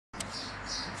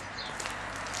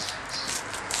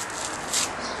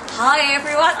Hi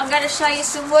everyone, I'm going to show you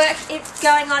some work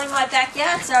going on in my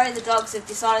backyard. Sorry, the dogs have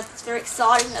decided it's very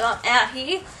exciting that I'm out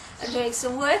here and doing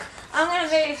some work. I'm going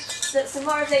to move some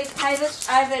more of these pavers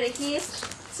over to here,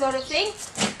 sort of thing,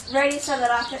 ready so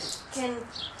that I can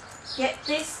get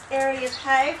this area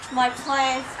paved. My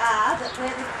plans are that where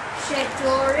the shed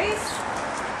door is,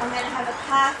 I'm going to have a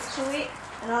path to it,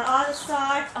 and on either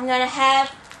side I'm going to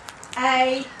have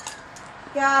a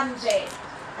garden bed.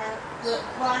 And the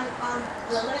one on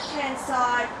the left-hand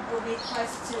side will be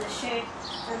closer to the shed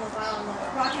than the one on the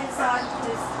right-hand side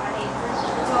because I need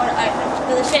the door to open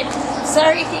for the shed.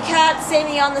 Sorry if you can't see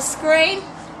me on the screen.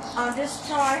 I'm just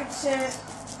trying to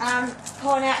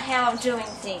point out how I'm doing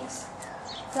things.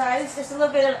 So this is just a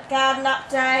little bit of a garden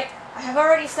update. I have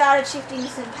already started shifting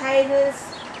some pavers.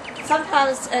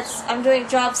 Sometimes I'm doing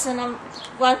jobs and I'm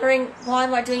wondering why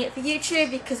am I doing it for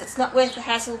YouTube, because it's not worth the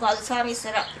hassle by the time you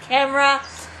set up the camera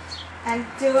and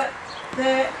do it.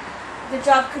 The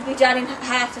job could be done in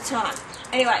half the time.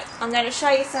 Anyway, I'm going to show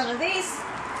you some of this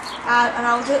and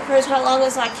I'll do it for as long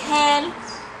as I can.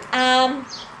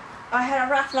 I had a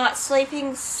rough night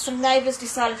sleeping. Some neighbours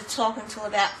decided to talk until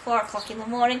about 4 o'clock in the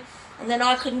morning, and then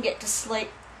I couldn't get to sleep,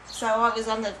 so I was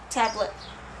on the tablet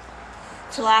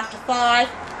till after 5.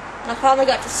 And I finally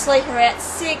got to sleep around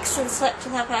 6 and slept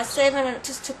till 7:30, and it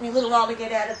just took me a little while to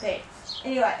get out of bed.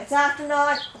 Anyway, it's after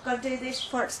 9. I've got to do this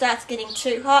before it starts getting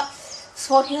too hot.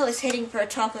 Swan Hill is heading for a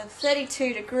top of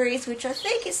 32 degrees, which I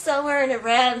think is somewhere in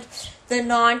around the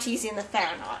 90s in the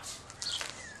Fahrenheit.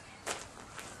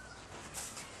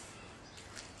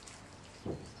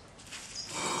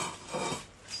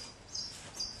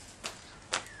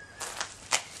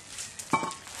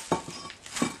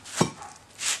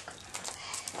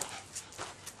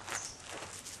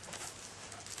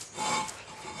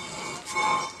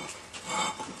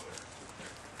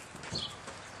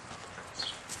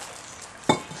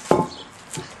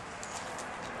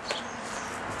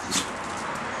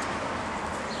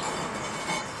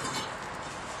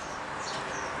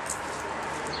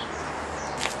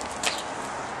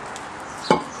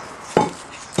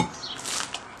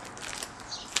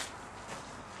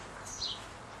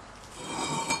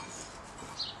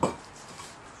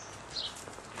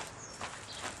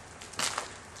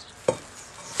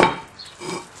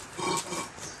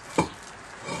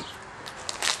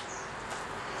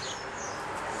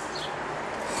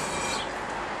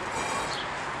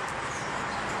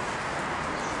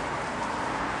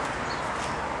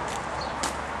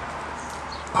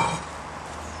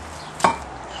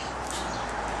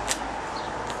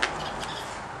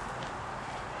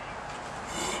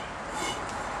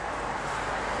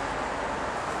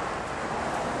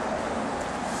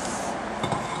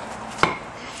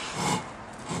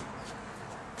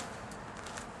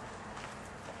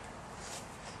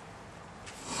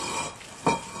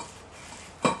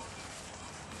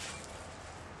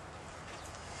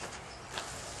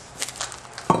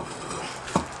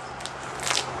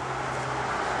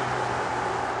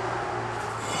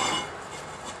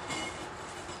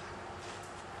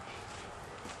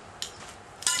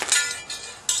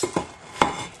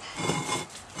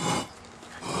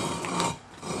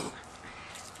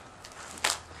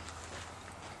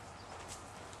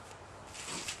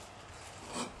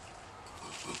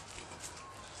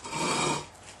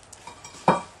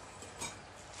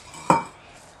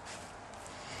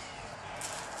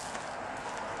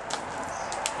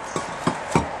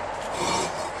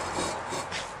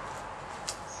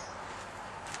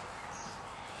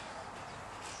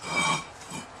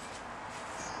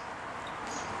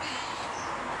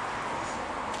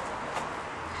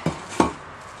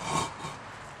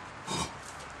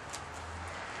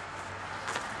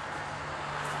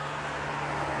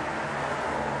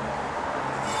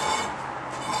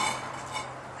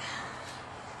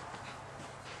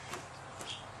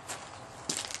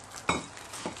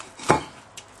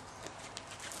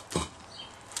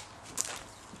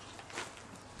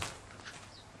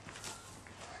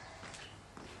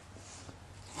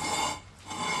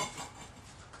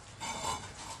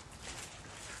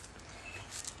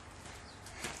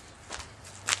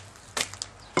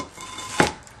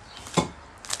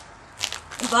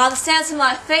 By the sounds of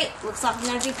my feet, looks like I'm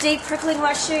going to be deep prickling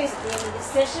my shoes at the end of this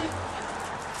session.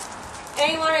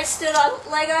 Anyone who stood on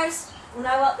Legos will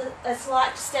know what it's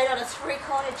like to stand on a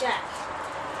 3-corner jack.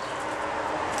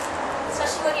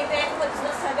 Especially when you're barefoot, it's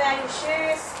not so bad in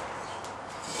shoes.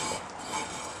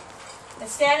 But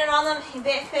standing on them in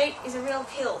bare feet is a real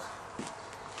kill.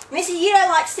 Missy, you don't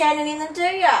like standing in them, do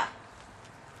ya?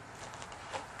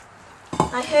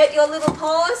 I hurt your little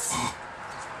paws.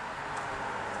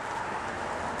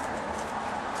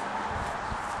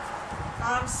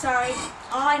 I'm sorry.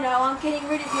 I know, I'm getting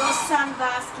rid of your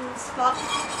sunbasking spot.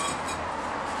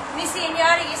 Missy and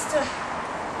Yoda used to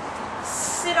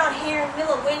sit on here in the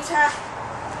middle of winter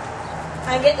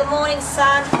and get the morning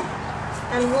sun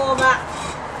and warm up.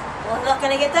 Well, I'm not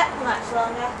going to get that much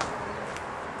longer.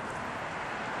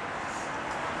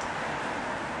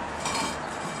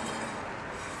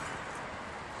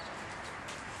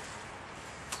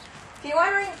 If you're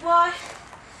wondering why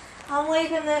I'm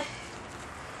leaving the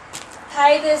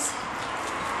pavers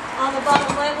on the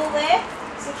bottom level there,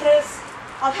 it's because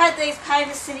I've had these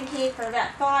pavers sitting here for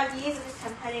about 5 years. I just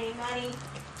haven't had any money,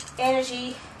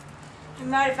 energy and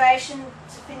motivation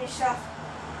to finish off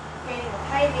getting the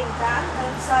paving done.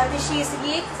 And so this year's the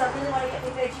year because I really want to get my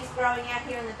veggies growing out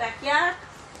here in the backyard,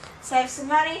 save some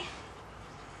money.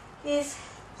 Is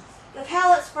the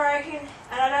pallet's broken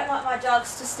and I don't want my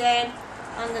dogs to stand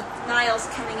on the nails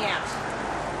coming out.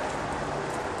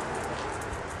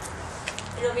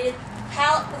 It'll be a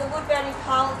pallet with a wood burning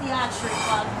pile at the archery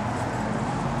club.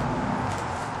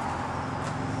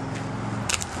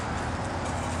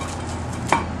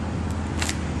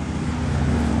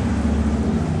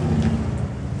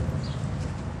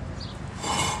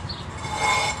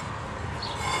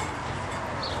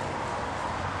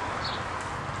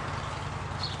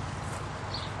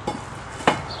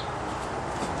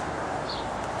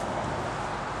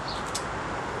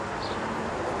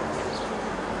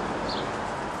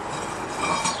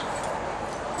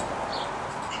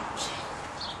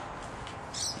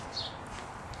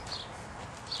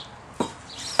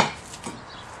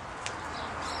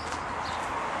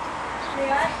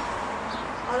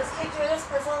 I'll just keep doing this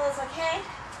for as long as I can.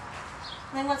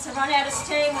 And then once I run out of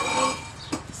steam, it'll be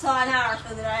sayonara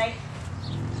for the day.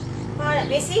 Right,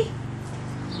 Missy.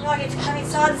 You might get to come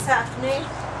inside this afternoon.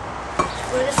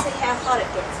 We'll just see how hot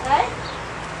it gets, eh?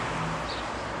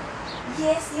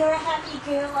 Yes, you're a happy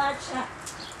girl, aren't you?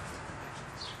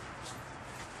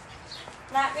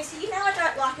 Now, Missy, you know I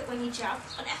don't like it when you jump.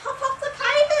 Now hop off the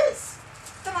pavers.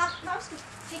 Come on, no, I'm just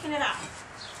picking it up.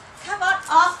 Come on,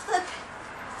 off the...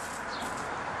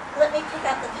 Let me pick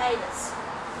up the pavers.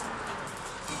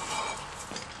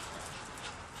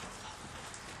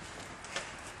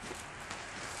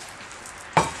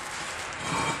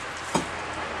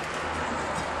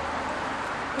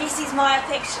 Missy's my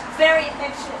very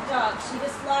affectionate dog. She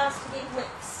just loves to give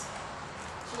licks.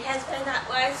 She has been that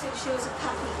way since she was a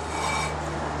puppy.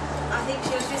 I think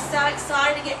she was just so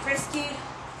excited to get rescued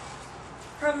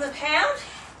from the pound.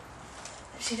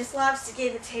 She just loves to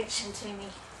give attention to me.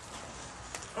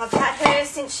 I've had her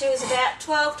since she was about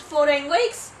 12 to 14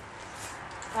 weeks.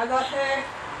 I got her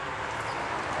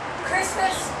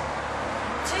Christmas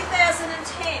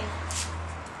 2010.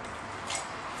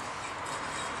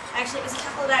 Actually, it was a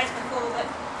couple of days before, but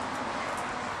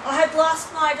I had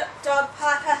lost my dog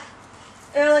Piper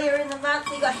earlier in the month.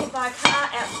 He got hit by a car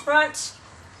out front.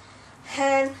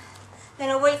 And then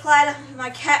a week later,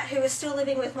 my cat, who was still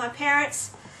living with my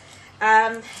parents,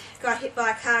 got hit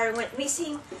by a car and went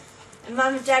missing. And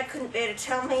Mum and Dad couldn't bear to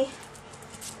tell me.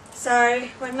 So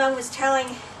when Mum was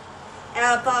telling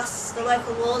our boss, the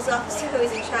local laws officer who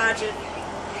is in charge of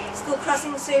school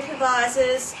crossing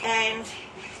supervisors and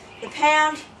the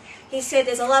pound, he said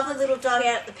there's a lovely little dog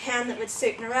out at the pound that would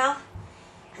suit Narelle.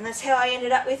 And that's how I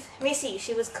ended up with Missy.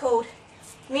 She was called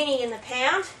Minnie in the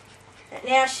pound. But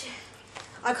now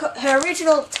her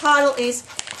original title is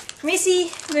Missy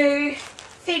Moo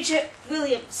Fidget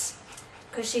Williams,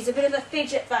 because she's a bit of a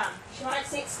fidget bum. She won't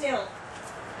sit still.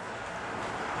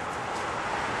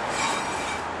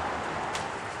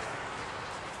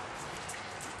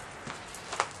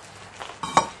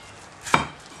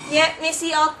 Yep,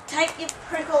 Missy, I'll take your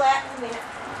prickle out in a minute.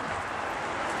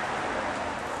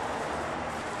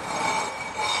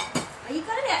 Oh, you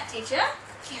got it out, did you?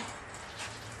 Yeah.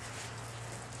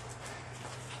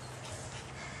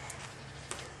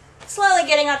 Slowly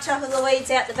getting on top of the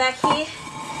weeds out the back here.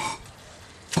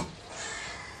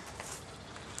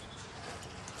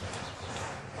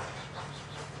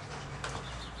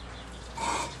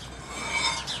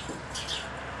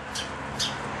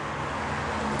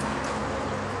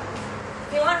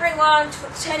 If you're wondering why I'm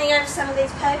turning over some of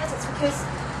these pavers, it's because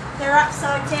they're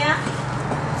upside down.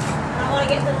 And I want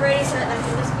to get them ready so that they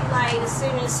can just be laid as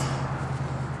soon as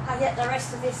I get the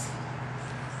rest of this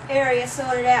area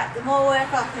sorted out. The more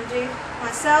work I can do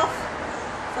myself,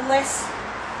 the less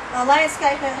my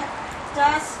landscaper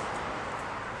does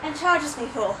and charges me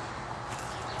for.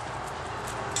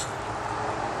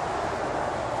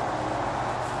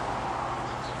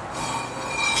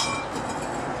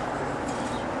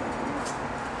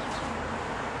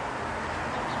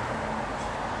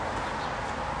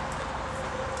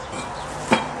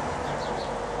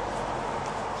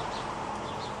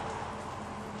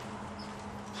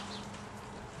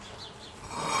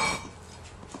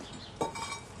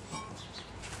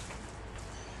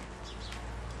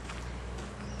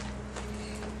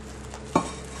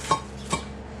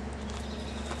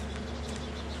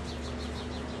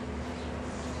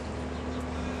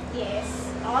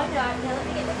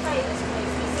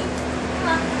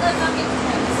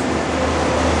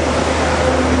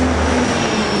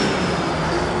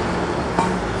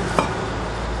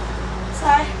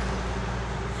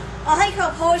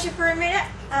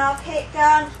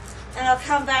 going, and I'll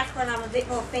come back when I'm a bit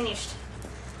more finished,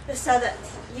 just so that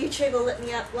YouTube will let me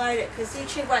upload it, because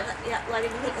YouTube won't let me upload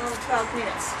anything more than 12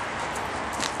 minutes.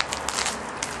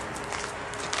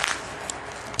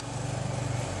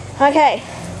 Okay,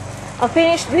 I've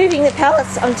finished moving the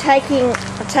pallets. I've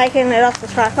taken it off the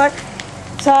tripod.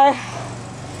 So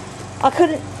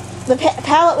the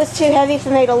pallet was too heavy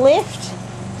for me to lift,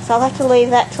 so I'll have to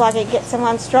leave that till I can get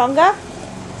someone stronger.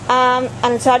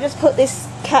 And so I just put this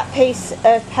cut piece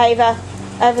of paver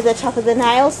over the top of the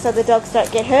nails so the dogs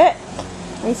don't get hurt.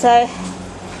 And so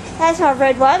there's my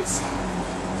red ones,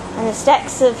 and the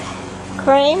stacks of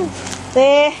cream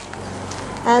there,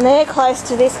 and they're close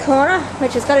to this corner,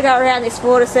 which has got to go around this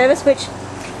water service, which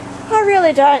I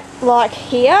really don't like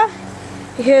here,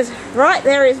 because right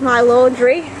there is my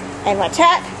laundry and my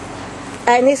tap,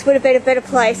 and this would have been a better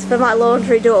place for my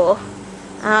laundry door.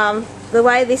 The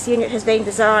way this unit has been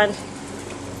designed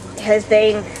has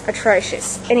been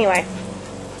atrocious. Anyway,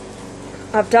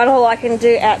 I've done all I can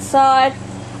do outside.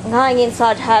 I'm going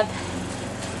inside to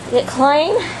get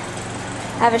clean,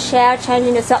 have a shower, change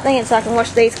into something, and so I can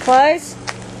wash these clothes.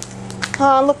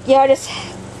 Oh look,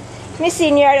 Missy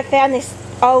and Yoda found this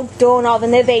old doorknob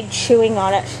and they've been chewing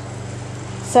on it.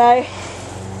 So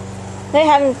they're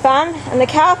having fun, and the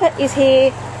carpet is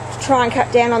here to try and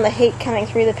cut down on the heat coming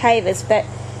through the pavers, but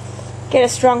get a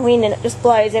strong wind and it just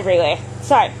blows everywhere.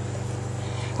 So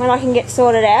when I can get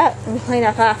sorted out and clean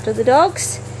up after the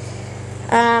dogs,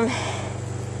 I'm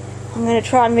going to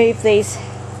try and move the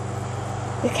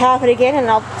carpet again, and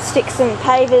I'll stick some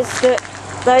pavers,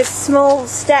 those small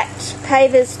stacked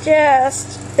pavers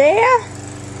just there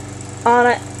on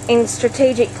it in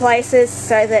strategic places,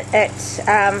 so that it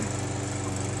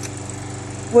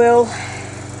will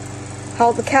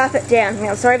hold the carpet down.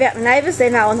 Now, sorry about the neighbours, they're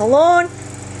now on the lawn.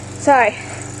 So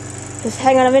just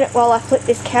hang on a minute while I flip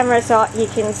this camera so you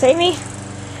can see me.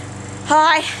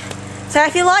 Hi. So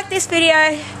if you like this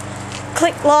video,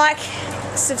 click like,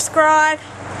 subscribe,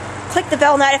 click the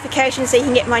bell notification so you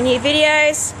can get my new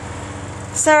videos.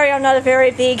 Sorry I'm not a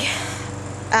very big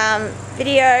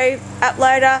video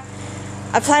uploader.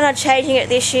 I plan on changing it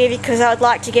this year because I would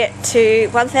like to get to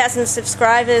 1,000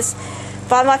 subscribers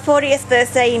by my 40th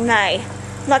birthday in May.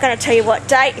 I'm not going to tell you what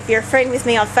date. If you're a friend with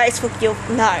me on Facebook, you'll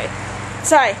know.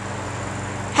 So,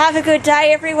 have a good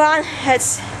day, everyone.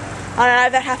 It's, I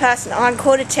don't know, about 9:30,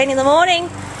 9:45 in the morning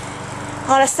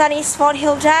on a sunny Swan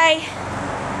Hill day,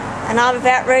 and I'm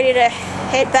about ready to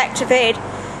head back to bed,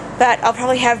 but I'll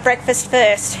probably have breakfast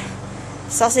first.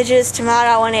 Sausages,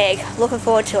 tomato and egg. Looking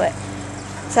forward to it.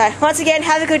 So, once again,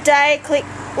 have a good day. Click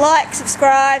like,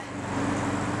 subscribe,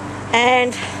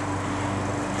 and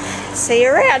see you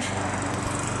around.